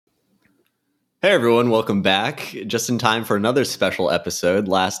Hey everyone, welcome back. Just in time for another special episode.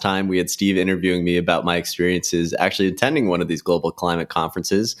 Last time we had Steve interviewing me about my experiences actually attending one of these global climate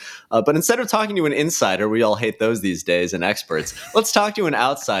conferences. But instead of talking to an insider, we all hate those these days, and experts, let's talk to an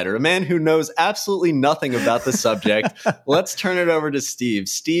outsider, a man who knows absolutely nothing about the subject. Let's turn it over to Steve.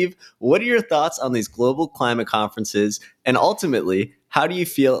 Steve, what are your thoughts on these global climate conferences? And ultimately, how do you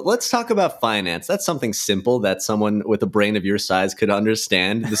feel? Let's talk about finance. That's something simple that someone with a brain of your size could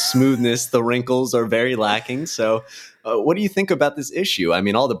understand. The smoothness, the wrinkles are very lacking. So, what do you think about this issue? I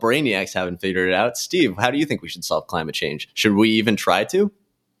mean, all the brainiacs haven't figured it out. Steve, how do you think we should solve climate change? Should we even try to?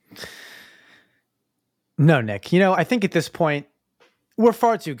 No, Nick. I think at this point, we're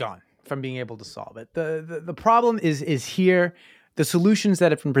far too gone from being able to solve it. The problem is here. The solutions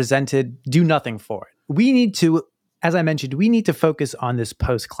that have been presented do nothing for it. We need to, as I mentioned, we need to focus on this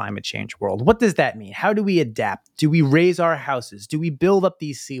post-climate change world. What does that mean? How do we adapt? Do we raise our houses? Do we build up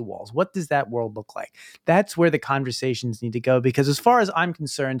these seawalls? What does that world look like? That's where the conversations need to go, because as far as I'm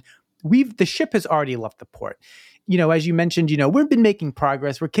concerned, the ship has already left the port. As you mentioned, we've been making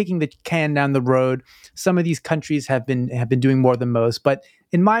progress. We're kicking the can down the road. Some of these countries have been doing more than most, but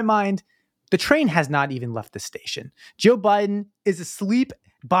in my mind, the train has not even left the station. Joe Biden is asleep,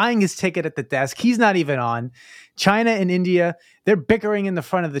 buying his ticket at the desk. He's not even on. China and India, they're bickering in the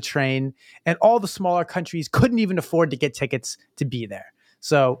front of the train, and all the smaller countries couldn't even afford to get tickets to be there.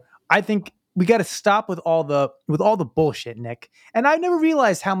 So I think we got to stop with all the bullshit, Nick. And I never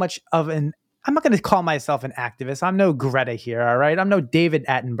realized how much of I'm not going to call myself an activist. I'm no Greta here, all right? I'm no David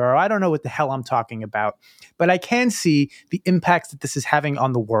Attenborough. I don't know what the hell I'm talking about. But I can see the impacts that this is having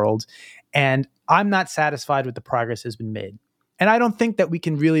on the world. And I'm not satisfied with the progress that's been made. And I don't think that we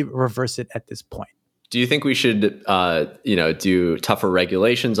can really reverse it at this point. Do you think we should, do tougher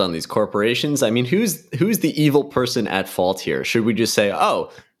regulations on these corporations? I mean, who's the evil person at fault here? Should we just say,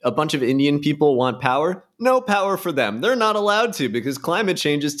 oh, a bunch of Indian people want power? No power for them. They're not allowed to because climate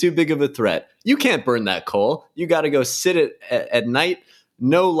change is too big of a threat. You can't burn that coal. You got to go sit at night.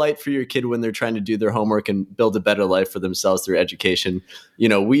 No light for your kid when they're trying to do their homework and build a better life for themselves through education.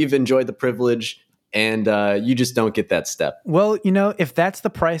 We've enjoyed the privilege, and you just don't get that step. Well, if that's the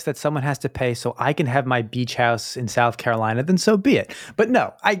price that someone has to pay so I can have my beach house in South Carolina, then so be it. But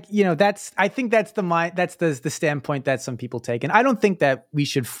no, I think that's the standpoint that some people take. And I don't think that we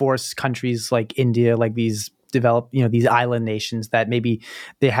should force countries like India, like these these island nations that maybe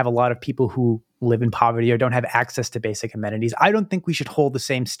they have a lot of people who live in poverty or don't have access to basic amenities. I don't think we should hold the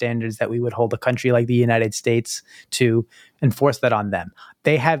same standards that we would hold a country like the United States to enforce that on them.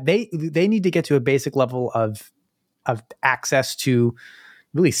 They need to get to a basic level of access to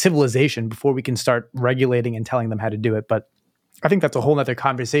really civilization before we can start regulating and telling them how to do it. But I think that's a whole nother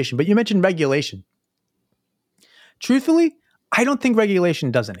conversation. But you mentioned regulation. Truthfully, I don't think regulation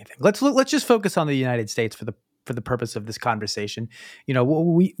does anything. Let's just focus on the United States for the purpose of this conversation.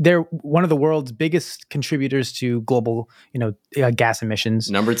 They're one of the world's biggest contributors to global, gas emissions.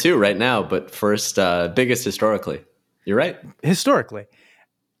 Number 2 right now, but first, biggest historically. You're right. Historically,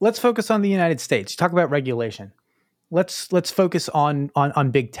 let's focus on the United States. You talk about regulation. Let's focus on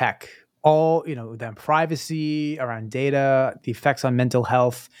big tech. All the privacy around data, the effects on mental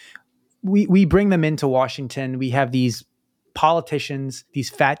health. We bring them into Washington. We have these politicians, these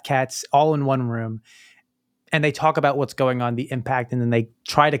fat cats, all in one room, and they talk about what's going on, the impact, and then they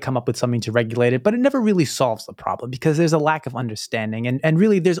try to come up with something to regulate it, but it never really solves the problem because there's a lack of understanding. And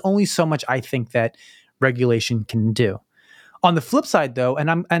really, there's only so much I think that regulation can do. On the flip side, though, and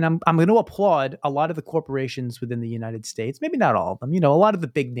I'm going to applaud a lot of the corporations within the United States, maybe not all of them, a lot of the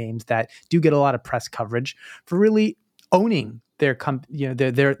big names that do get a lot of press coverage for really owning their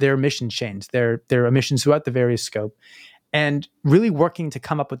emission chains, their emissions throughout the various scope, and really working to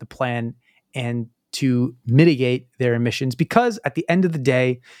come up with a plan and to mitigate their emissions, because at the end of the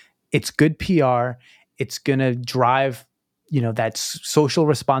day, it's good PR. It's going to drive, that social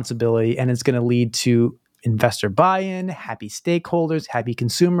responsibility, and it's going to lead to investor buy-in, happy stakeholders, happy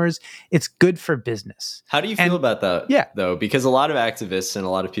consumers. It's good for business. How do you feel about that, though? Because a lot of activists and a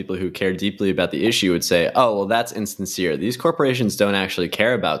lot of people who care deeply about the issue would say, oh, well, that's insincere. These corporations don't actually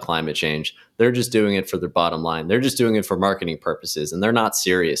care about climate change. They're just doing it for their bottom line. They're just doing it for marketing purposes, and they're not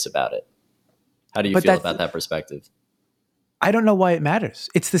serious about it. How do you feel about that perspective? I don't know why it matters.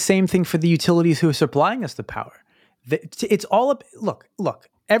 It's the same thing for the utilities who are supplying us the power. It's all look,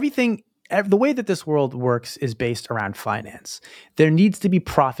 everything. The way that this world works is based around finance. There needs to be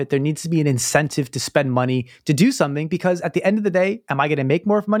profit. There needs to be an incentive to spend money to do something, because at the end of the day, am I going to make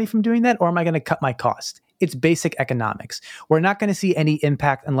more money from doing that, or am I going to cut my cost? It's basic economics. We're not going to see any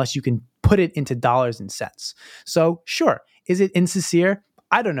impact unless you can put it into dollars and cents. So sure, is it insincere?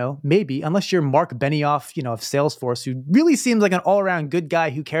 I don't know, maybe, unless you're Mark Benioff, of Salesforce, who really seems like an all-around good guy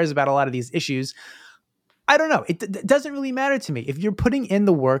who cares about a lot of these issues. I don't know. It doesn't really matter to me. If you're putting in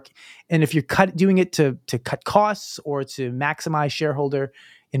the work and if you're doing it to cut costs or to maximize shareholder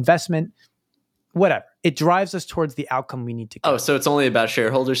investment, whatever. It drives us towards the outcome we need to go. Oh, so it's only about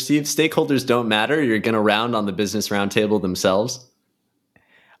shareholders, Steve? Stakeholders don't matter? You're going to round on the business roundtable themselves?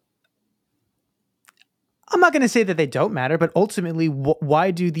 I'm not going to say that they don't matter, but ultimately,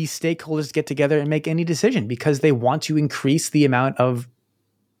 why do these stakeholders get together and make any decision? Because they want to increase the amount of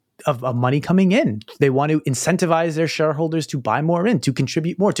money coming in. They want to incentivize their shareholders to buy more in, to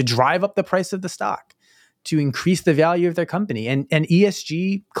contribute more, to drive up the price of the stock, to increase the value of their company. And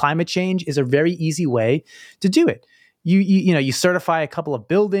ESG, climate change, is a very easy way to do it. You certify a couple of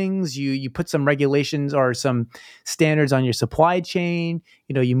buildings, you put some regulations or some standards on your supply chain,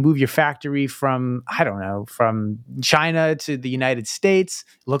 you move your factory from China to the United States.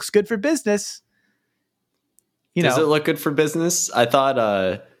 Looks good for business. Does it look good for business? I thought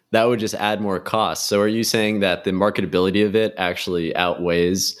that would just add more costs. So are you saying that the marketability of it actually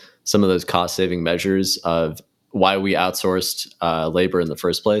outweighs some of those cost-saving measures of why we outsourced labor in the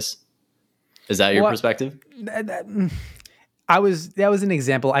first place? Is that your perspective? That was an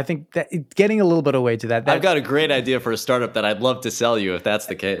example. I think that getting a little bit away to that. I've got a great idea for a startup that I'd love to sell you if that's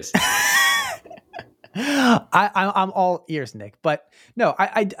the case. I'm all ears, Nick. But no,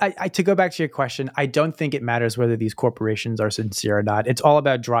 I to go back to your question, I don't think it matters whether these corporations are sincere or not. It's all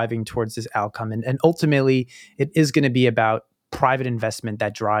about driving towards this outcome. And ultimately, it is going to be about private investment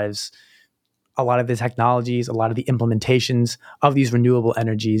that drives a lot of the technologies, a lot of the implementations of these renewable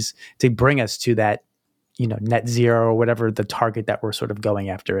energies to bring us to that, net zero or whatever the target that we're sort of going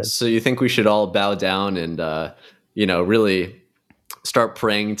after is. So you think we should all bow down and, really start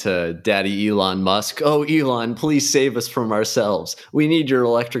praying to Daddy Elon Musk? Oh, Elon, please save us from ourselves. We need your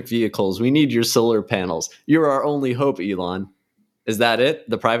electric vehicles. We need your solar panels. You're our only hope, Elon. Is that it?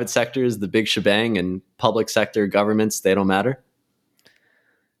 The private sector is the big shebang and public sector governments, they don't matter?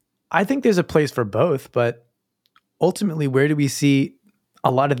 I think there's a place for both, but ultimately, where do we see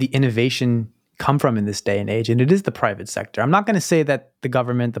a lot of the innovation come from in this day and age? And it is the private sector. I'm not going to say that the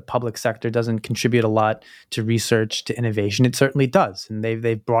government, the public sector, doesn't contribute a lot to research, to innovation. It certainly does. And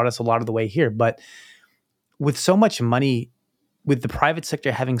they've brought us a lot of the way here. But with so much money, with the private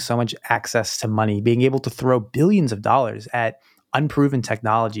sector having so much access to money, being able to throw billions of dollars at unproven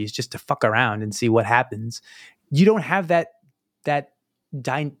technologies just to fuck around and see what happens, you don't have that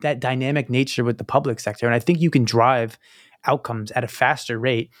dynamic nature with the public sector. And I think you can drive outcomes at a faster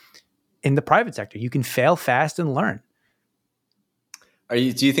rate in the private sector. You can fail fast and learn. Do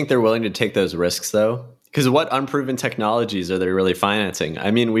you think they're willing to take those risks though? Because what unproven technologies are they really financing?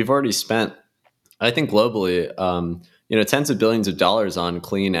 I mean, we've already spent, I think globally, tens of billions of dollars on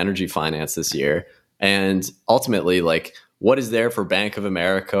clean energy finance this year. And ultimately, what is there for Bank of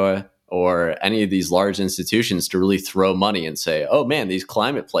America or any of these large institutions to really throw money and say, oh man, these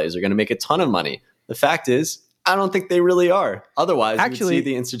climate plays are going to make a ton of money? The fact is, I don't think they really are. Otherwise, you would see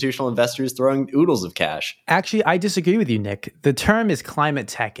the institutional investors throwing oodles of cash. Actually, I disagree with you, Nick. The term is climate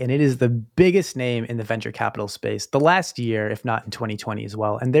tech, and it is the biggest name in the venture capital space the last year, if not in 2020 as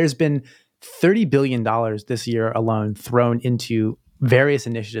well. And there's been $30 billion this year alone thrown into various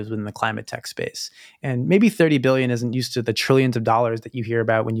initiatives within the climate tech space. And maybe 30 billion isn't used to the trillions of dollars that you hear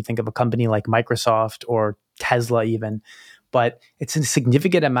about when you think of a company like Microsoft or Tesla even. But it's a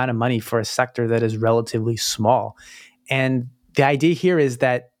significant amount of money for a sector that is relatively small. And the idea here is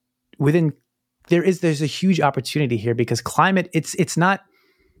that there's a huge opportunity here because climate, it's not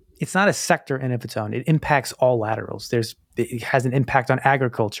a sector in of its own. It impacts all laterals. It has an impact on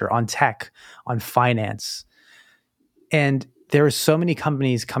agriculture, on tech, on finance. And there are so many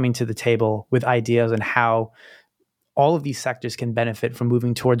companies coming to the table with ideas on how all of these sectors can benefit from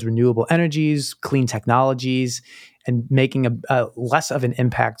moving towards renewable energies, clean technologies, and making a less of an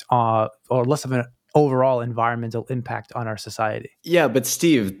impact or less of an overall environmental impact on our society. Yeah, but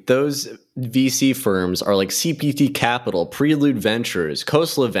Steve, those VC firms are like CPT Capital, Prelude Ventures,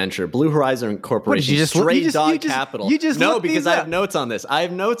 Coastal Venture, Blue Horizon Corporation, Stray Dog Capital. No, because I have notes on this.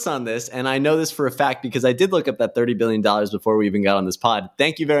 And I know this for a fact because I did look up that $30 billion before we even got on this pod.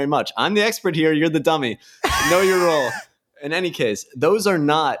 Thank you very much. I'm the expert here. You're the dummy. Know your role. In any case, those are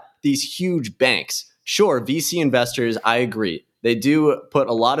not these huge banks. Sure, VC investors, I agree. They do put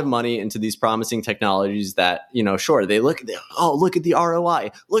a lot of money into these promising technologies that, sure, they look at the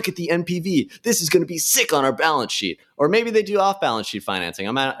ROI, look at the NPV. This is going to be sick on our balance sheet. Or maybe they do off balance sheet financing.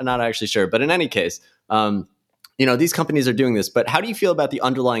 I'm not actually sure. But in any case, these companies are doing this, but how do you feel about the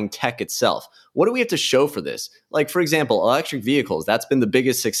underlying tech itself? What do we have to show for this? Like, for example, electric vehicles, that's been the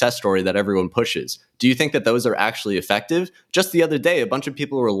biggest success story that everyone pushes. Do you think that those are actually effective? Just the other day, a bunch of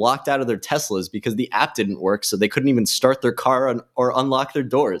people were locked out of their Teslas because the app didn't work, so they couldn't even start their car or unlock their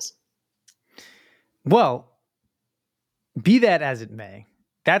doors. Well, be that as it may,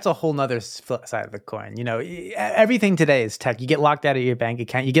 that's a whole nother side of the coin. Everything today is tech. You get locked out of your bank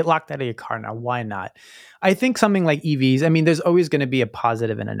account. You get locked out of your car now. Why not? I think something like EVs, I mean, there's always going to be a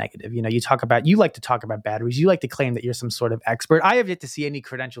positive and a negative. You like to talk about batteries. You like to claim that you're some sort of expert. I have yet to see any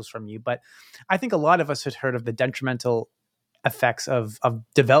credentials from you, but I think a lot of us had heard of the detrimental effects of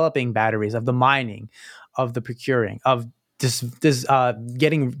developing batteries, of the mining, of the procuring, of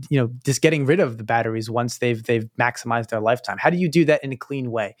getting rid of the batteries once they've maximized their lifetime. How do you do that in a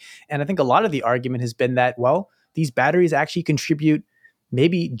clean way? And I think a lot of the argument has been that, well, these batteries actually contribute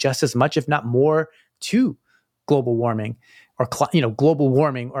maybe just as much, if not more, to global warming or global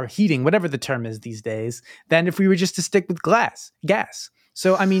warming or heating, whatever the term is these days, than if we were just to stick with gas.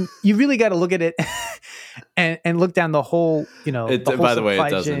 So, I mean, you really got to look at it and look down the whole, the whole by the way, it supply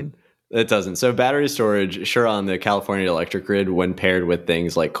doesn't. chain. It doesn't. So battery storage, sure, on the California electric grid, when paired with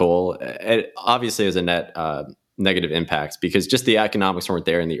things like coal, it obviously has a net negative impact because just the economics weren't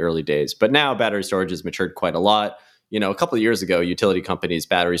there in the early days. But now battery storage has matured quite a lot. A couple of years ago, utility companies'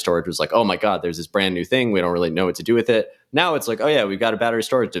 battery storage was like, oh my God, there's this brand new thing. We don't really know what to do with it. Now it's like, oh yeah, we've got a battery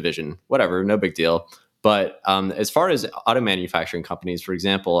storage division. Whatever, no big deal. But as far as auto manufacturing companies, for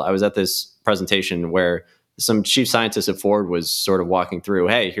example, I was at this presentation where some chief scientist at Ford was sort of walking through,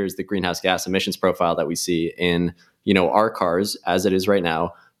 hey, here's the greenhouse gas emissions profile that we see in, our cars as it is right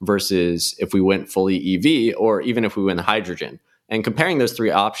now versus if we went fully EV or even if we went hydrogen. And comparing those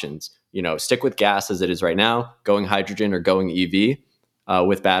three options, stick with gas as it is right now, going hydrogen or going EV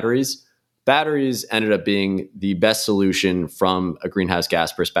with batteries. Batteries ended up being the best solution from a greenhouse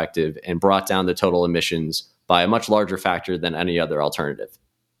gas perspective and brought down the total emissions by a much larger factor than any other alternative.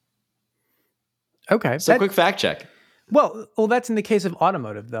 Okay. So quick fact check. Well, that's in the case of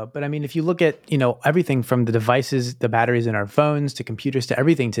automotive, though. But I mean, if you look at, everything from the devices, the batteries in our phones, to computers, to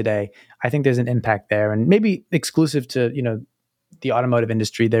everything today, I think there's an impact there. And maybe exclusive to, the automotive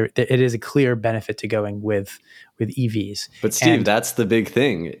industry, there it is a clear benefit to going with EVs. But Steve, that's the big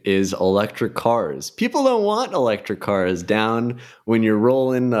thing is electric cars. People don't want electric cars down when you're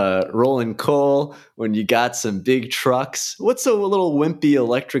rolling coal, when you got some big trucks. What's a little wimpy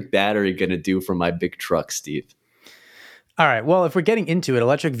electric battery going to do for my big truck, Steve? All right. Well, if we're getting into it,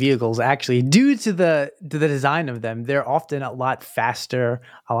 electric vehicles actually, due to the design of them, they're often a lot faster,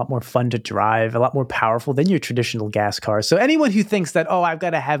 a lot more fun to drive, a lot more powerful than your traditional gas cars. So anyone who thinks that, oh, I've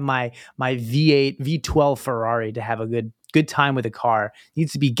got to have my V8, V12 Ferrari to have a good time with a car,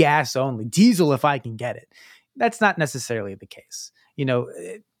 needs to be gas only, diesel if I can get it. That's not necessarily the case.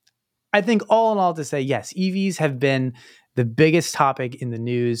 I think all in all to say, yes, EVs have been the biggest topic in the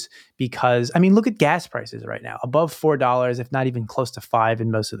news because, I mean, look at gas prices right now, above $4, if not even close to $5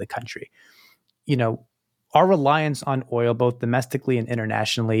 in most of the country. Our reliance on oil, both domestically and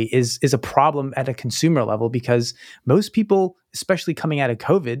internationally, is a problem at a consumer level because most people, especially coming out of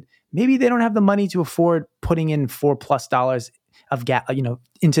COVID, maybe they don't have the money to afford putting in $4+ of gas,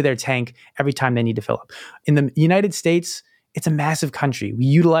 into their tank every time they need to fill up. In the United States, it's a massive country. We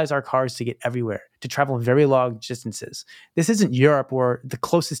utilize our cars to get everywhere, to travel very long distances. This isn't Europe where the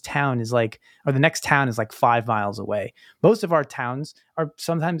closest town is the next town is 5 miles away. Most of our towns are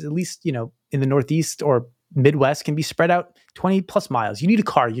sometimes, at least, in the Northeast or Midwest, can be spread out 20+ miles. You need a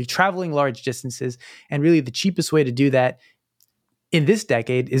car. You're traveling large distances. And really the cheapest way to do that in this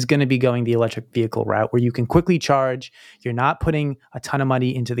decade is going to be going the electric vehicle route where you can quickly charge. You're not putting a ton of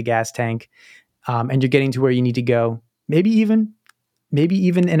money into the gas tank, and you're getting to where you need to go. Maybe even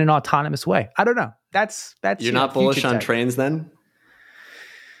in an autonomous way. I don't know. That's You're not bullish on trains then?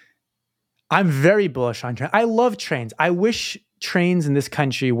 I'm very bullish on trains. I love trains. I wish trains in this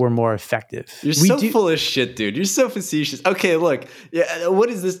country were more effective. You're full of shit, dude. You're so facetious. Okay, look. Yeah, what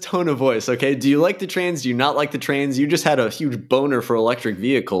is this tone of voice, okay? Do you like the trains? Do you not like the trains? You just had a huge boner for electric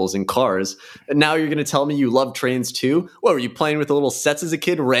vehicles and cars, and now you're going to tell me you love trains too? What, were you playing with the little sets as a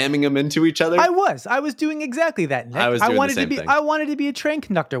kid, ramming them into each other? I was doing exactly that, Nick. I wanted to be a train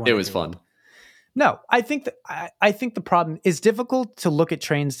conductor. It was fun. No, I think the problem is difficult to look at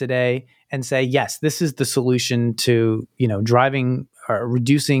trains today and say, yes, this is the solution to, driving or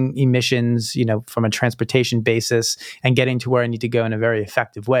reducing emissions, from a transportation basis and getting to where I need to go in a very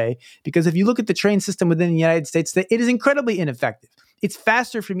effective way. Because if you look at the train system within the United States, it is incredibly ineffective. It's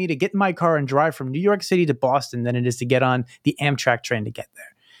faster for me to get in my car and drive from New York City to Boston than it is to get on the Amtrak train to get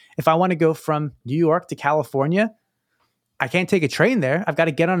there. If I want to go from New York to California, I can't take a train there. I've got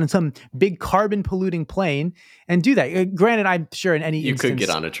to get on some big carbon polluting plane and do that. Granted, I'm sure in any You instance, could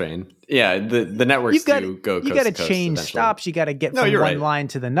get on a train. Yeah, the networks you've got do go you coast got to to coast change eventually. stops. You got to get No, from you're one right. line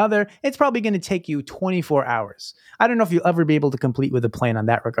to another. It's probably going to take you 24 hours. I don't know if you'll ever be able to complete with a plane on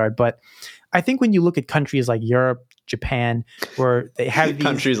that regard, but I think when you look at countries like Europe, Japan, where they have these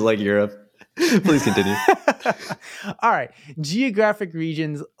Countries like Europe. Please continue. All right, geographic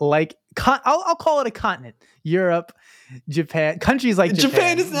regions like I'll call it a continent. Europe, Japan, countries like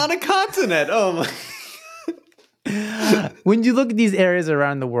Japan is not a continent. Oh my. When you look at these areas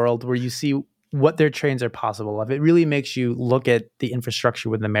around the world where you see what their trains are possible of, it really makes you look at the infrastructure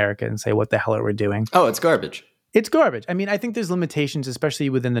within America and say, what the hell are we doing? Oh, it's garbage. It's garbage. I mean, I think there's limitations, especially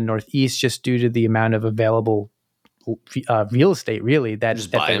within the Northeast, just due to the amount of available real estate, really, that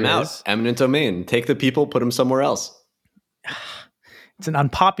Just that buy there them out. is. Eminent domain. Take the people, put them somewhere else. It's an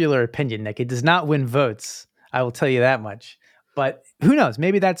unpopular opinion, Nick. It does not win votes. I will tell you that much. But who knows?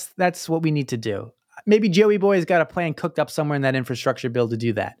 Maybe that's what we need to do. Maybe Joey Boy's got a plan cooked up somewhere in that infrastructure bill to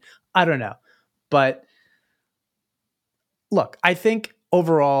do that. I don't know. But look, I think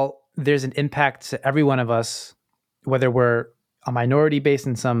overall there's an impact to every one of us, whether we're a minority based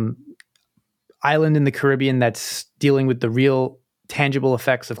in some island in the Caribbean that's dealing with the real tangible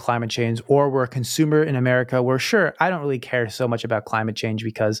effects of climate change, or we're a consumer in America where, sure, I don't really care so much about climate change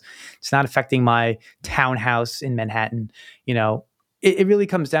because it's not affecting my townhouse in Manhattan. It really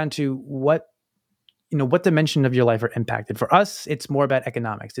comes down to what dimension of your life are impacted. For us, it's more about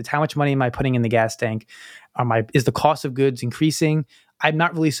economics. It's how much money am I putting in the gas tank? Is the cost of goods increasing? I'm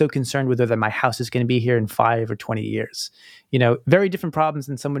not really so concerned with whether my house is going to be here in 5 or 20 years. Very different problems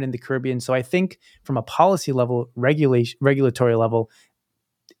than someone in the Caribbean. So I think from a policy level, regulatory level,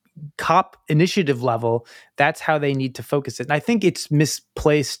 COP initiative level, that's how they need to focus it. And I think it's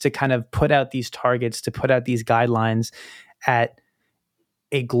misplaced to kind of put out these targets, to put out these guidelines at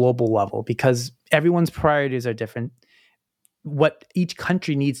a global level, because everyone's priorities are different. What each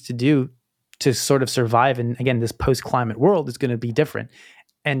country needs to do to sort of survive in, again, this post-climate world is going to be different.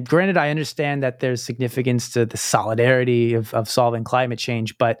 And granted, I understand that there's significance to the solidarity of solving climate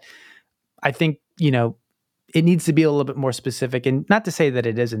change, but I think, it needs to be a little bit more specific. And not to say that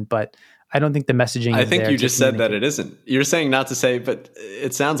it isn't, but I don't think the messaging I is think there you to just said that communicate. it isn't. You're saying not to say, but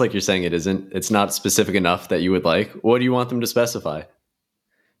it sounds like you're saying it isn't. It's not specific enough that you would like. What do you want them to specify?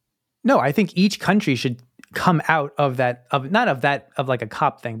 No, I think each country should come out of that, of like a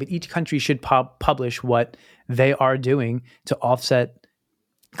COP thing, but each country should publish what they are doing to offset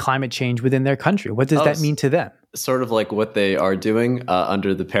climate change within their country. What does Oh, that mean to them? sort of like what they are doing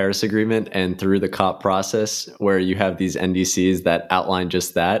under the Paris Agreement and through the COP process, where you have these NDCs that outline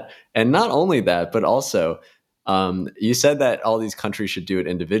just that. And not only that, but also you said that all these countries should do it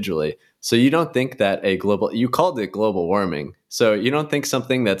individually. So you don't think that you called it global warming. So you don't think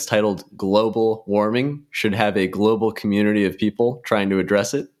something that's titled global warming should have a global community of people trying to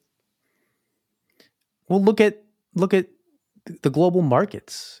address it? Well, look at the global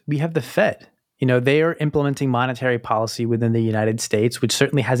markets. We have the Fed. They are implementing monetary policy within the United States, which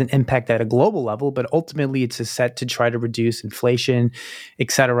certainly has an impact at a global level, but ultimately it's set to try to reduce inflation, et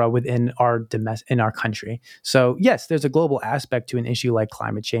cetera, within in our country. So yes, there's a global aspect to an issue like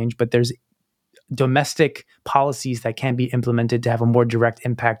climate change, but there's domestic policies that can be implemented to have a more direct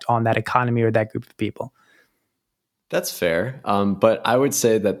impact on that economy or that group of people. That's fair. But I would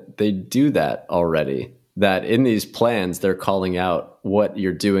say that they do that already. That in these plans, they're calling out what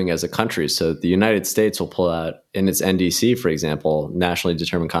you're doing as a country. So the United States will pull out in its NDC, for example, nationally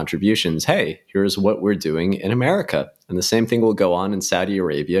determined contributions. Hey, here's what we're doing in America. And the same thing will go on in Saudi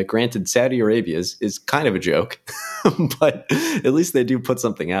Arabia. Granted, Saudi Arabia is kind of a joke, but at least they do put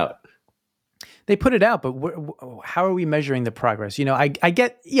something out. They put it out, but how are we measuring the progress? I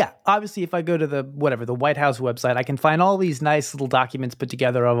get, yeah, obviously if I go to the White House website, I can find all these nice little documents put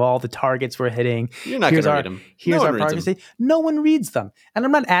together of all the targets we're hitting. You're not going to read them. Here's our progress. No one reads them. And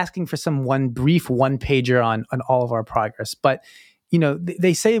I'm not asking for some brief one pager on all of our progress, but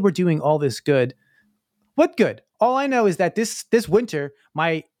they say we're doing all this good. What good? All I know is that this winter,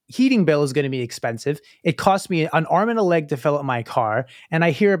 my heating bill is going to be expensive. It costs me an arm and a leg to fill up my car. And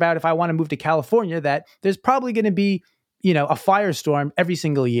I hear about, if I want to move to California, that there's probably going to be, a firestorm every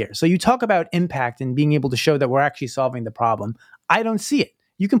single year. So you talk about impact and being able to show that we're actually solving the problem. I don't see it.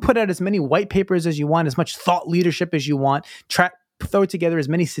 You can put out as many white papers as you want, as much thought leadership as you want, throw together as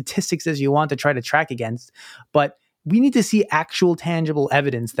many statistics as you want to try to track against. But we need to see actual tangible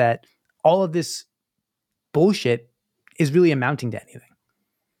evidence that all of this bullshit is really amounting to anything.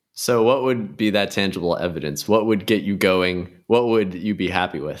 So what would be that tangible evidence? What would get you going? What would you be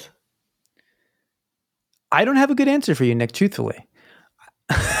happy with? I don't have a good answer for you, Nick, truthfully.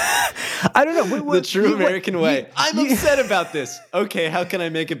 I don't know. The true American way. I'm upset about this. Okay, how can I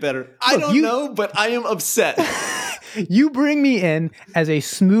make it better? I don't know, but I am upset. You bring me in as a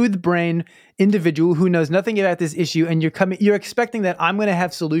smooth brain individual who knows nothing about this issue, and you're expecting that I'm going to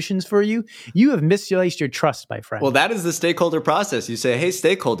have solutions for you. You have misplaced your trust, my friend. Well, that is the stakeholder process. You say, hey,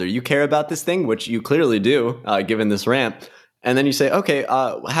 stakeholder, you care about this thing, which you clearly do, given this rant. And then you say, okay,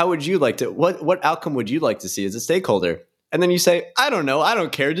 how would you like to, what outcome would you like to see as a stakeholder? And then you say, I don't know, I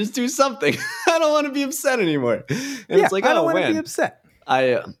don't care, just do something. I don't want to be upset anymore. And it's like, I don't oh, want to man. be upset.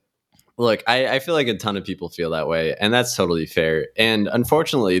 Look, I feel like a ton of people feel that way, and that's totally fair. And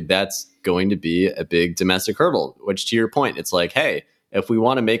unfortunately, that's going to be a big domestic hurdle, which to your point, it's like, hey, if we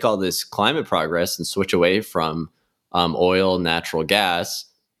want to make all this climate progress and switch away from oil, natural gas,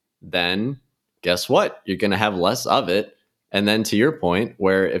 then guess what? You're going to have less of it. And then to your point,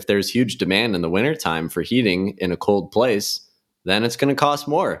 where if there's huge demand in the wintertime for heating in a cold place, then it's going to cost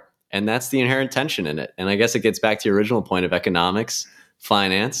more. And that's the inherent tension in it. And I guess it gets back to your original point of economics,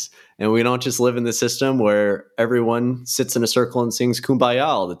 finance. And we don't just live in the system where everyone sits in a circle and sings Kumbaya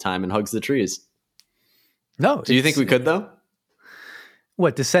all the time and hugs the trees. No. Do you think we could, though?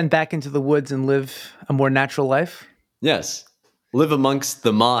 What, descend back into the woods and live a more natural life? Yes. Live amongst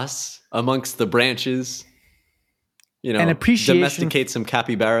the moss, amongst the branches. You know, and domesticate some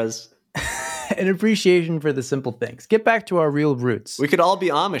capybaras. An appreciation for the simple things. Get back to our real roots. We could all be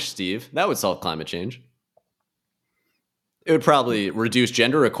Amish, Steve. That would solve climate change. It would probably reduce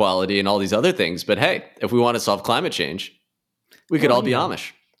gender equality and all these other things. But hey, if we want to solve climate change, we could all be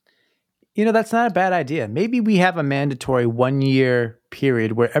Amish. You know, that's not a bad idea. Maybe we have a mandatory 1-year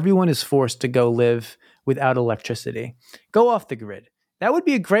period where everyone is forced to go live without electricity. Go off the grid. That would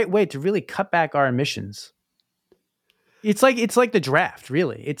be a great way to really cut back our emissions. It's like the draft,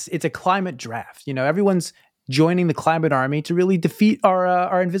 really. It's a climate draft. You know, everyone's joining the climate army to really defeat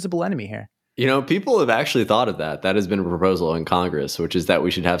our invisible enemy here. You know, people have actually thought of that. That has been a proposal in Congress, which is that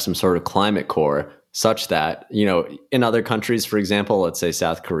we should have some sort of climate corps such that, you know, in other countries, for example, let's say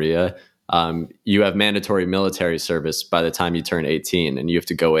South Korea, you have mandatory military service by the time you turn 18, and you have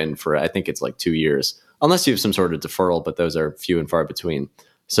to go in for, I think it's like 2 years, unless you have some sort of deferral, but those are few and far between.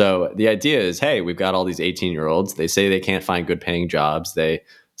 So the idea is, hey, we've got all these 18-year-olds. They say they can't find good paying jobs. They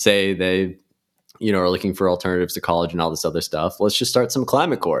say they, you know, are looking for alternatives to college and all this other stuff. Let's just start some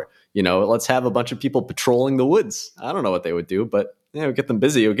climate corps. You know, let's have a bunch of people patrolling the woods. I don't know what they would do, but you know, get them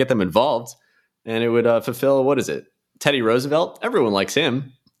busy. It would get them involved, and it would fulfill, what is it? Teddy Roosevelt. Everyone likes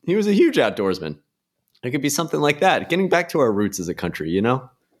him. He was a huge outdoorsman. It could be something like that. Getting back to our roots as a country, you know,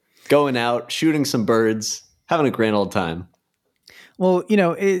 going out, shooting some birds, having a grand old time. Well, you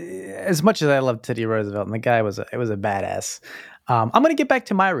know, as much as I love Teddy Roosevelt, and the guy was a badass, I'm going to get back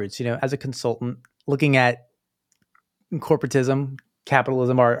to my roots. You know, as a consultant, looking at corporatism,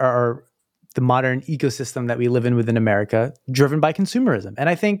 capitalism, our the modern ecosystem that we live in within America, driven by consumerism. And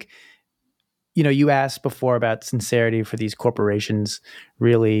I think, you know, you asked before about sincerity for these corporations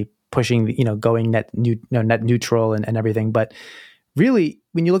really pushing, you know, going net neutral and everything, but really,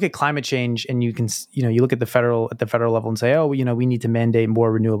 when you look at climate change and you can, you know, you look at the federal level and say, oh, you know, we need to mandate more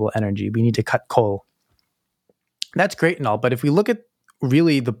renewable energy. We need to cut coal. That's great and all. But if we look at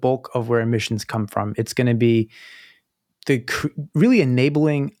really the bulk of where emissions come from, it's going to be really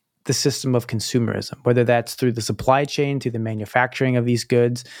enabling the system of consumerism, whether that's through the supply chain, through the manufacturing of these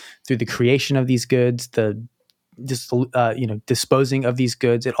goods, through the creation of these goods, disposing of these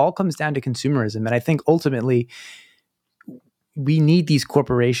goods. It all comes down to consumerism. And I think ultimately, we need these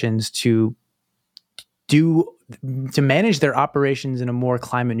corporations to manage their operations in a more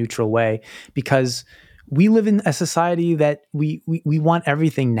climate neutral way, because we live in a society that we want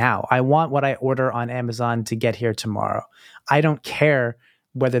everything now. I want what I order on Amazon to get here tomorrow. I don't care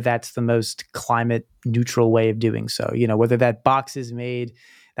whether that's the most climate neutral way of doing so. You know, whether that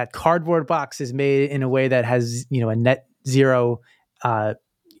cardboard box is made in a way that has, you know, a net zero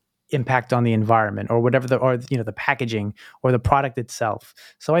impact on the environment, or whatever the packaging or the product itself.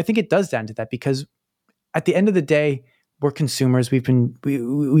 So I think it does down to that, because at the end of the day, we're consumers. We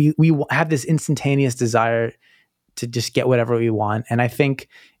have this instantaneous desire to just get whatever we want. And I think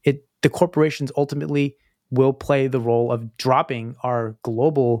the corporations ultimately will play the role of dropping our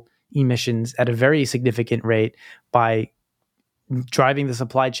global emissions at a very significant rate by driving the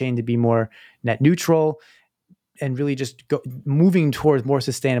supply chain to be more net neutral, and really just moving towards more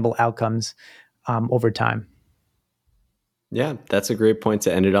sustainable outcomes over time. Yeah, that's a great point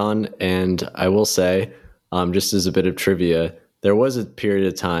to end it on. And I will say, just as a bit of trivia, there was a period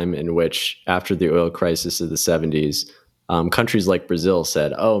of time in which, after the oil crisis of the 70s, countries like Brazil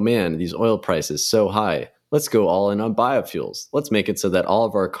said, oh man, these oil prices so high. Let's go all in on biofuels. Let's make it so that all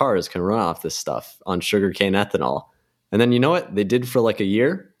of our cars can run off this stuff on sugarcane ethanol. And then you know what they did for like a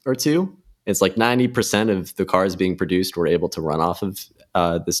year or two? It's like 90% of the cars being produced were able to run off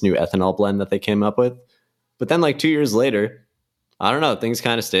of this new ethanol blend that they came up with. But then like 2 years later, I don't know, things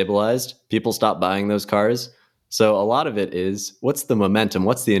kind of stabilized. People stopped buying those cars. So a lot of it is, what's the momentum?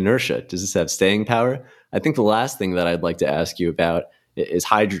 What's the inertia? Does this have staying power? I think the last thing that I'd like to ask you about is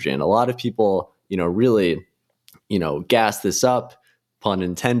hydrogen. A lot of people, really, gas this up, pun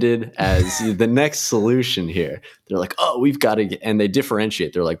intended, as the next solution here. They're like, oh, we've got to get, and they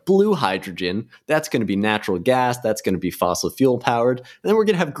differentiate. They're like, blue hydrogen, that's going to be natural gas, that's going to be fossil fuel powered. And then we're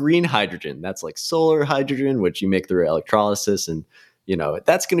going to have green hydrogen. That's like solar hydrogen, which you make through electrolysis. And,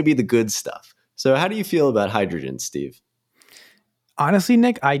 that's going to be the good stuff. So how do you feel about hydrogen, Steve? Honestly,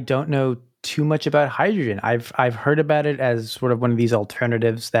 Nick, I don't know too much about hydrogen. I've heard about it as sort of one of these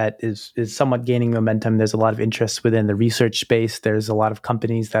alternatives that is somewhat gaining momentum. There's a lot of interest within the research space. There's a lot of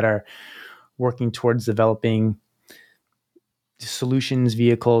companies that are working towards developing solutions,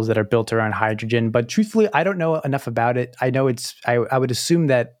 vehicles that are built around hydrogen. But truthfully, I don't know enough about it. I know I would assume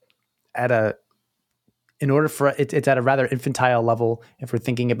that in order for it's at a rather infantile level if we're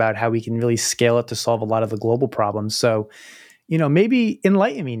thinking about how we can really scale it to solve a lot of the global problems. So, maybe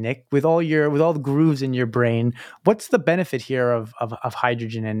enlighten me, Nick, with all the grooves in your brain. What's the benefit here of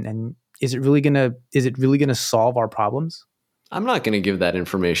hydrogen, and is it really gonna solve our problems? I'm not going to give that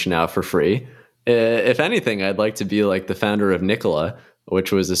information out for free. If anything, I'd like to be like the founder of Nikola,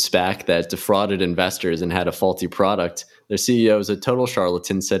 which was a SPAC that defrauded investors and had a faulty product. Their CEO is a total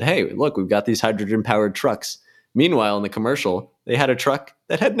charlatan, said, hey, look, we've got these hydrogen-powered trucks. Meanwhile, in the commercial, they had a truck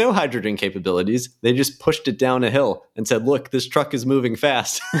that had no hydrogen capabilities. They just pushed it down a hill and said, look, this truck is moving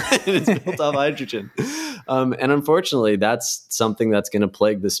fast. And it's built off hydrogen. And unfortunately, that's something that's going to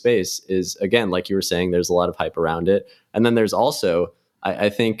plague the space is, again, like you were saying, there's a lot of hype around it. And then there's also, I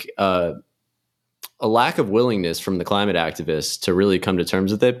think, a lack of willingness from the climate activists to really come to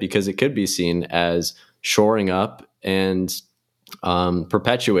terms with it, because it could be seen as shoring up and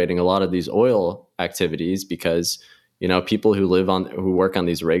perpetuating a lot of these oil activities, because people who work on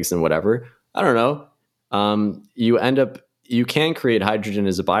these rigs and whatever, I don't know, you can create hydrogen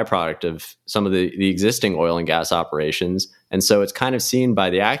as a byproduct of some of the existing oil and gas operations. And so it's kind of seen by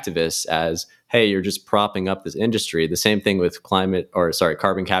the activists as, hey, you're just propping up this industry. The same thing with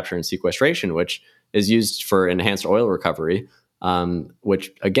carbon capture and sequestration, which is used for enhanced oil recovery,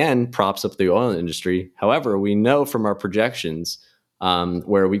 which again props up the oil industry. However, we know from our projections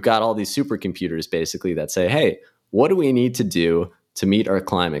where we've got all these supercomputers basically that say, hey, what do we need to do to meet our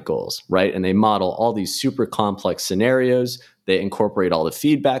climate goals, right? And they model all these super complex scenarios. They incorporate all the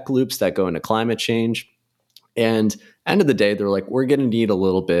feedback loops that go into climate change. And end of the day, they're like, we're going to need a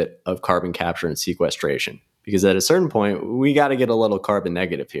little bit of carbon capture and sequestration, because at a certain point, we got to get a little carbon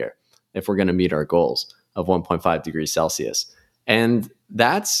negative here if we're going to meet our goals of 1.5 degrees Celsius. And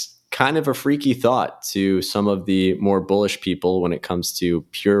that's kind of a freaky thought to some of the more bullish people when it comes to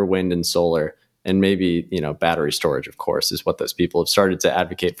pure wind and solar. And maybe, battery storage, of course, is what those people have started to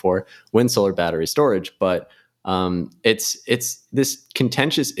advocate for, wind, solar, battery storage. But it's this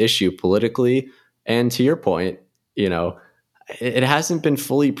contentious issue politically. And to your point, it hasn't been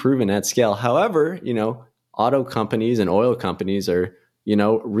fully proven at scale. However, auto companies and oil companies are,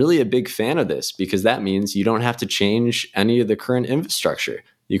 really a big fan of this, because that means you don't have to change any of the current infrastructure.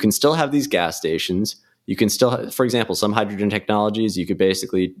 You can still have these gas stations. You can still have, for example, some hydrogen technologies, you could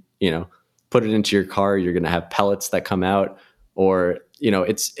basically, put it into your car. You're going to have pellets that come out, or,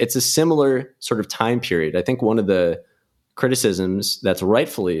 it's a similar sort of time period. I think one of the criticisms that's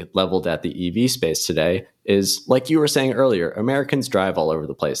rightfully leveled at the EV space today is, like you were saying earlier, Americans drive all over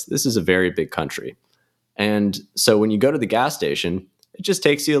the place. This is a very big country. And so when you go to the gas station, it just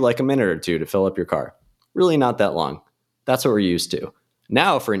takes you like a minute or two to fill up your car. Really not that long. That's what we're used to.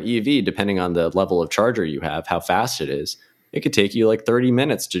 Now for an EV, depending on the level of charger you have, how fast it is, it could take you like 30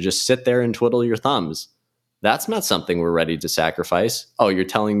 minutes to just sit there and twiddle your thumbs. That's not something we're ready to sacrifice. Oh, you're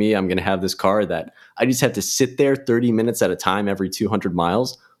telling me I'm going to have this car that I just have to sit there 30 minutes at a time every 200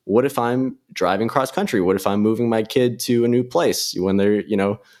 miles? What if I'm driving cross country? What if I'm moving my kid to a new place when they're,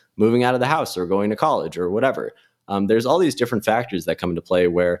 moving out of the house or going to college or whatever? There's all these different factors that come into play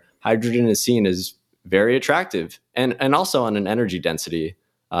where hydrogen is seen as very attractive and also on an energy density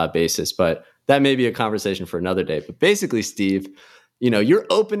basis. But that may be a conversation for another day. But basically, Steve, your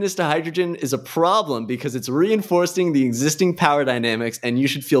openness to hydrogen is a problem because it's reinforcing the existing power dynamics, and you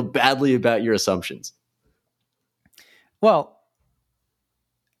should feel badly about your assumptions. Well,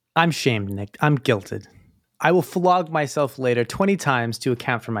 I'm shamed, Nick. I'm guilted. I will flog myself later 20 times to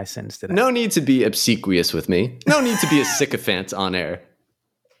account for my sins today. No need to be obsequious with me. No need to be a sycophant on air.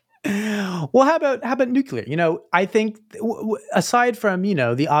 Well, how about nuclear? I think aside from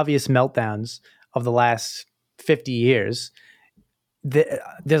the obvious meltdowns of the last 50 years,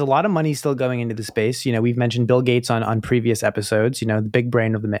 there's a lot of money still going into the space. We've mentioned Bill Gates on previous episodes. The big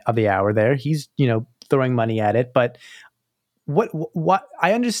brain of the hour there. He's throwing money at it. But what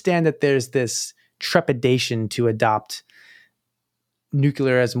I understand that there's this trepidation to adopt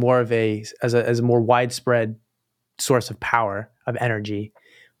nuclear as more of as a more widespread source of power of energy,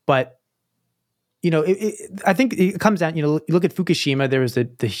 but I think it comes down. You look at Fukushima. There was the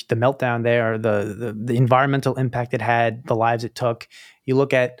meltdown there, the environmental impact it had, the lives it took. You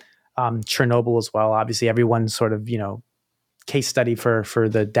look at Chernobyl as well. Obviously, everyone's sort of case study for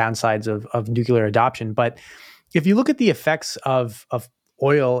the downsides of nuclear adoption. But if you look at the effects of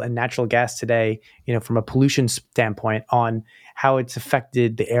oil and natural gas today, from a pollution standpoint, on how it's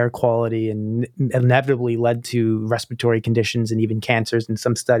affected the air quality and inevitably led to respiratory conditions and even cancers in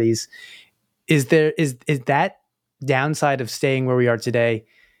some studies. Is that downside of staying where we are today?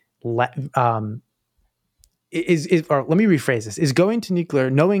 Or let me rephrase this: is going to nuclear,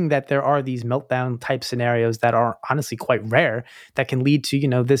 knowing that there are these meltdown type scenarios that are honestly quite rare, that can lead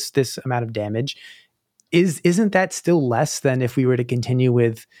to this amount of damage. Isn't that still less than if we were to continue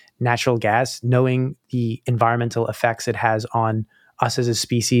with natural gas, knowing the environmental effects it has on us as a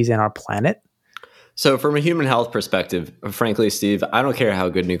species and our planet? So from a human health perspective, frankly, Steve, I don't care how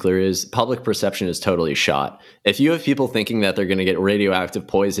good nuclear is. Public perception is totally shot. If you have people thinking that they're going to get radioactive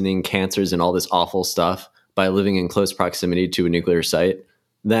poisoning, cancers, and all this awful stuff by living in close proximity to a nuclear site,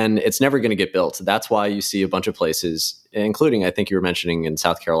 then it's never going to get built. That's why you see a bunch of places, including, I think you were mentioning in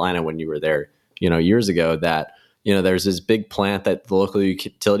South Carolina when you were there, years ago, that, there's this big plant that the local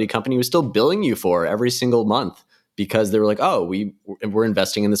utility company was still billing you for every single month, because they were like, oh, we're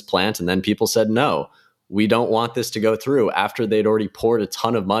investing in this plant. And then people said, no, we don't want this to go through, after they'd already poured a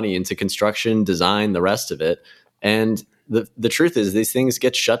ton of money into construction, design, the rest of it. And the truth is, these things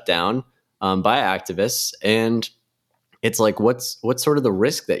get shut down by activists. And it's like, what's sort of the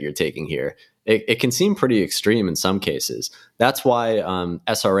risk that you're taking here? It can seem pretty extreme in some cases. That's why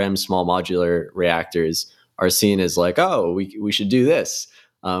SRM, small modular reactors, are seen as like, oh, we should do this.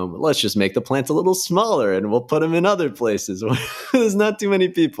 Let's just make the plant a little smaller and we'll put them in other places where there's not too many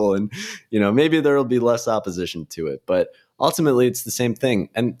people. And, maybe there will be less opposition to it. But ultimately, it's the same thing.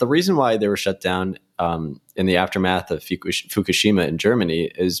 And the reason why they were shut down in the aftermath of Fukushima in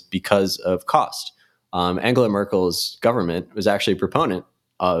Germany is because of cost. Angela Merkel's government was actually a proponent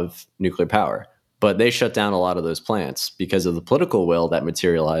of nuclear power, but they shut down a lot of those plants because of the political will that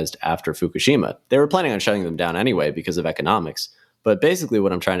materialized after Fukushima. They were planning on shutting them down anyway because of economics. But basically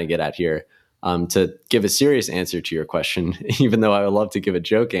what I'm trying to get at here, to give a serious answer to your question, even though I would love to give a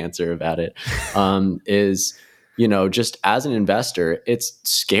joke answer about it, is, just as an investor, it's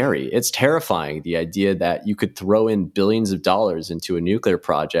scary. It's terrifying, the idea that you could throw in billions of dollars into a nuclear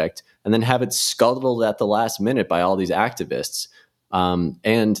project and then have it scuttled at the last minute by all these activists.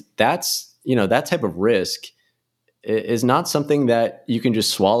 And that's, that type of risk is not something that you can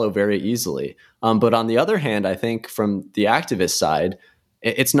just swallow very easily. But on the other hand, I think from the activist side,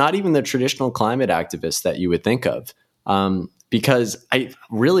 it's not even the traditional climate activists that you would think of. Because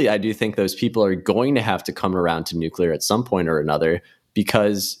I do think those people are going to have to come around to nuclear at some point or another,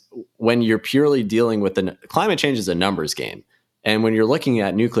 because when you're purely dealing with climate change is a numbers game. And when you're looking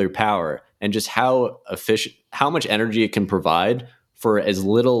at nuclear power and just how efficient, how much energy it can provide for as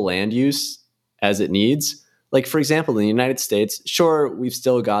little land use as it needs. Like, for example, in the United States, sure, we've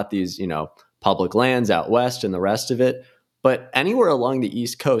still got these, public lands out west and the rest of it, but anywhere along the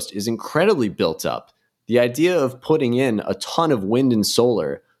East Coast is incredibly built up. The idea of putting in a ton of wind and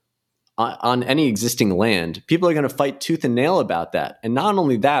solar on any existing land, people are going to fight tooth and nail about that. And not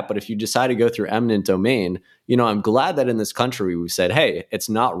only that, but if you decide to go through eminent domain, I'm glad that in this country we've said, hey, it's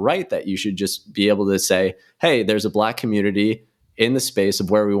not right that you should just be able to say, hey, there's a Black community in the space of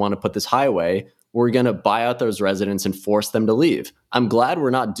where we want to put this highway. We're going to buy out those residents and force them to leave. I'm glad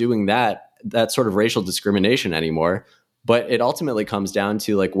we're not doing that sort of racial discrimination anymore. But it ultimately comes down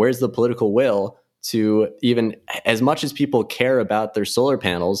to, like, where's the political will to, even as much as people care about their solar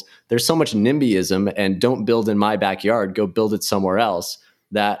panels, there's so much NIMBYism and don't build in my backyard, go build it somewhere else,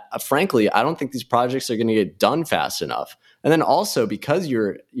 that frankly, I don't think these projects are going to get done fast enough. And then also, because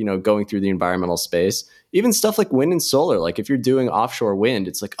you're, going through the environmental space, even stuff like wind and solar, like if you're doing offshore wind,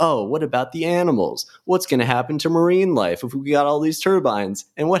 it's like, oh, what about the animals? What's going to happen to marine life if we got all these turbines?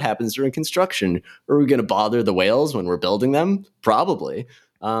 And what happens during construction? Are we going to bother the whales when we're building them? Probably.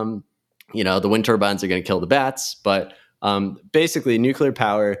 The wind turbines are going to kill the bats, but basically nuclear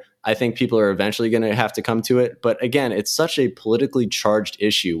power, I think people are eventually going to have to come to it. But again, it's such a politically charged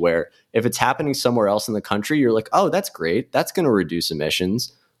issue where if it's happening somewhere else in the country, you're like, oh, that's great. That's going to reduce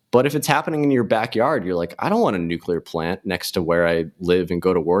emissions. But if it's happening in your backyard, you're like, I don't want a nuclear plant next to where I live and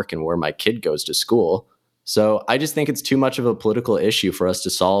go to work and where my kid goes to school. So I just think it's too much of a political issue for us to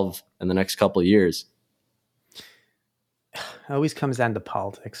solve in the next couple of years. It always comes down to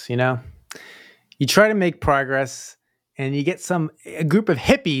politics, you know? You try to make progress and you get a group of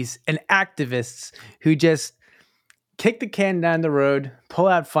hippies and activists who just kick the can down the road, pull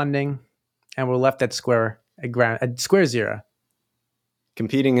out funding, and we're left at square zero.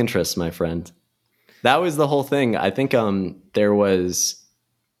 Competing interests, my friend. That was the whole thing. I think there was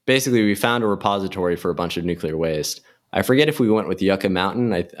basically we found a repository for a bunch of nuclear waste. I forget if we went with Yucca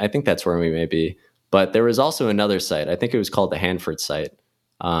Mountain. I think that's where we may be. But there was also another site. I think it was called the Hanford site.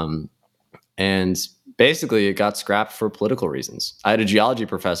 And basically it got scrapped for political reasons. I had a geology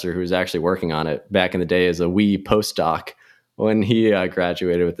professor who was actually working on it back in the day as a wee postdoc when he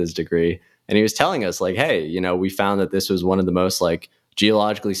graduated with his degree. And he was telling us like, hey, we found that this was one of the most like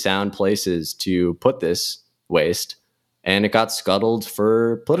geologically sound places to put this waste, and it got scuttled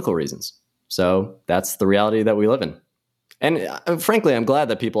for political reasons. So that's the reality that we live in. And frankly, I'm glad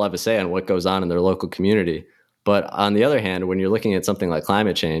that people have a say on what goes on in their local community. But on the other hand, when you're looking at something like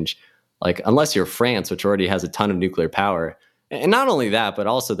climate change, like unless you're France, which already has a ton of nuclear power, and not only that, but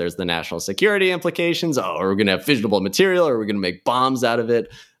also there's the national security implications. Oh, are we going to have fissionable material? Or are we going to make bombs out of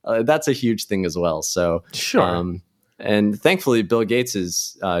it? That's a huge thing as well. So sure. And thankfully, Bill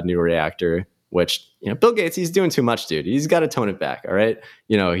Gates's new reactor, which, Bill Gates, he's doing too much, dude. He's got to tone it back. All right.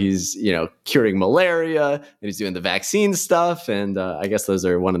 He's, curing malaria and he's doing the vaccine stuff. And I guess those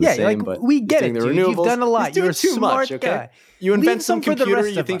are one and the same. But we get it, dude. You've done a lot. You're too smart much, okay? Guy. You invent some computer,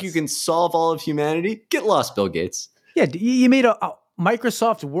 you think you can solve all of humanity? Get lost, Bill Gates. Yeah, you made a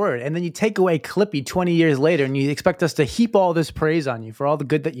Microsoft Word, and then you take away Clippy 20 years later, and you expect us to heap all this praise on you for all the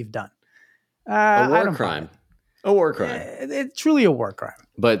good that you've done. A war crime. A war crime. It's truly a war crime.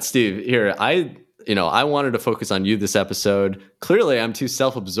 But Steve, here, I wanted to focus on you this episode. Clearly, I'm too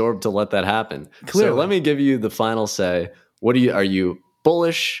self-absorbed to let that happen. Clearly. So let me give you the final say. Are you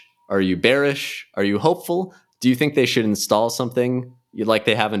bullish? Are you bearish? Are you hopeful? Do you think they should install something like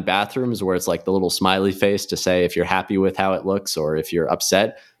they have in bathrooms where it's like the little smiley face to say if you're happy with how it looks or if you're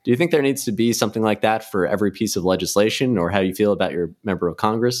upset? Do you think there needs to be something like that for every piece of legislation, or how you feel about your member of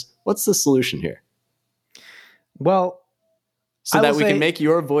Congress? What's the solution here? Well, so that we can make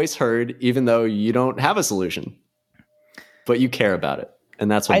your voice heard, even though you don't have a solution, but you care about it.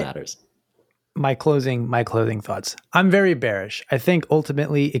 And that's what matters. My closing thoughts. I'm very bearish. I think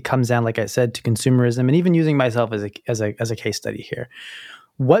ultimately it comes down, like I said, to consumerism, and even using myself as a case study here.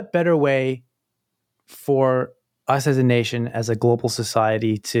 What better way for us as a nation, as a global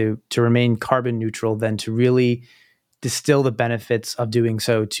society, to remain carbon neutral than to really distill the benefits of doing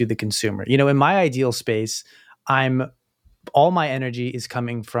so to the consumer? In my ideal space, all my energy is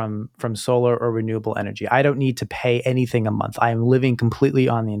coming from solar or renewable energy. I don't need to pay anything a month. I am living completely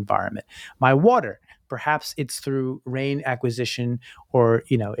on the environment. My water, perhaps it's through rain acquisition, or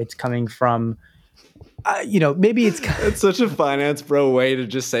it's coming from maybe it's such a finance bro way to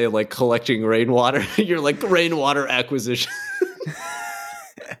just say like collecting rainwater. You're like rainwater acquisition.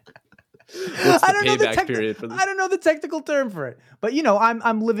 What's the payback period for this? I don't know the technical term for it, but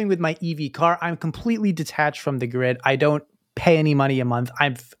I'm living with my EV car. I'm completely detached from the grid. I don't pay any money a month.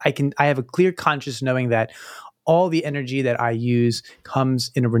 I have a clear conscience knowing that all the energy that I use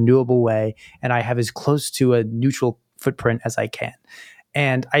comes in a renewable way, and I have as close to a neutral footprint as I can.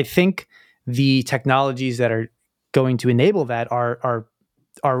 And I think the technologies that are going to enable that are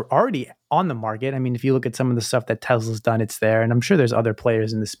already on the market. I mean, if you look at some of the stuff that Tesla's done, it's there. And I'm sure there's other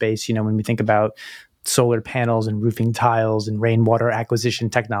players in the space, when we think about solar panels and roofing tiles and rainwater acquisition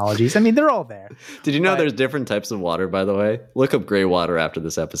technologies. I mean, they're all there. Did you know there's different types of water, by the way? Look up gray water after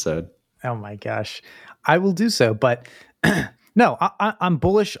this episode. Oh my gosh. I will do so. But no, I'm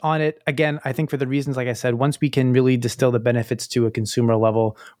bullish on it. Again, I think for the reasons, like I said, once we can really distill the benefits to a consumer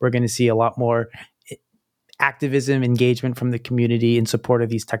level, we're going to see a lot more activism, engagement from the community in support of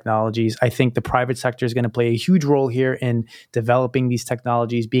these technologies. I think the private sector is going to play a huge role here in developing these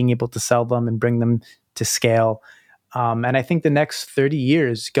technologies, being able to sell them and bring them to scale. And I think the next 30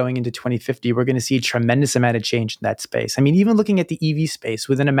 years going into 2050, we're going to see a tremendous amount of change in that space. I mean, even looking at the EV space,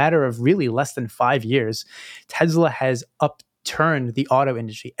 within a matter of really less than 5 years, Tesla has upturned the auto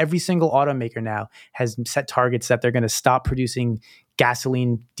industry. Every single automaker now has set targets that they're going to stop producing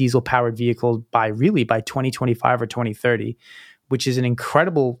gasoline, diesel-powered vehicles by 2025 or 2030, which is an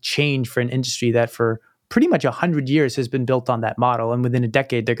incredible change for an industry that for pretty much 100 years has been built on that model. And within a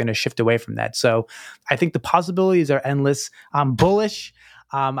decade, they're going to shift away from that. So I think the possibilities are endless. I'm bullish.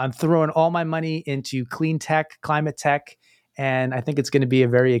 I'm throwing all my money into clean tech, climate tech, and I think it's going to be a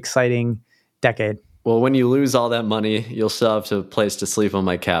very exciting decade. Well, when you lose all that money, you'll still have a place to sleep on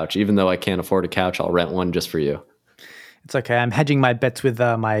my couch. Even though I can't afford a couch, I'll rent one just for you. It's okay. I'm hedging my bets with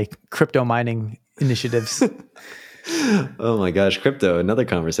my crypto mining initiatives. Oh my gosh, crypto, another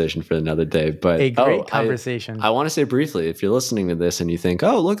conversation for another day. But A great conversation. I want to say briefly, if you're listening to this and you think,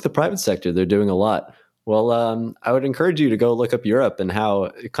 oh, look, the private sector, they're doing a lot. Well, I would encourage you to go look up Europe and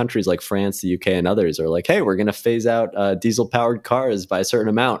how countries like France, the UK, and others are like, hey, we're going to phase out diesel-powered cars by a certain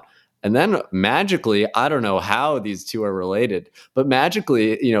amount. And then magically, I don't know how these two are related, but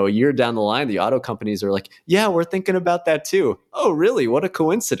magically, a year down the line, the auto companies are like, yeah, we're thinking about that too. Oh, really? What a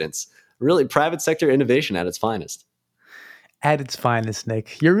coincidence. Really, private sector innovation at its finest. At its finest,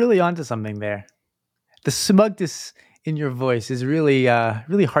 Nick. You're really onto something there. The smugness in your voice is really,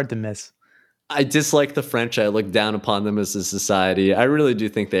 really hard to miss. I dislike the French. I look down upon them as a society. I really do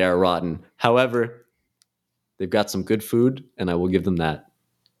think they are rotten. However, they've got some good food, and I will give them that.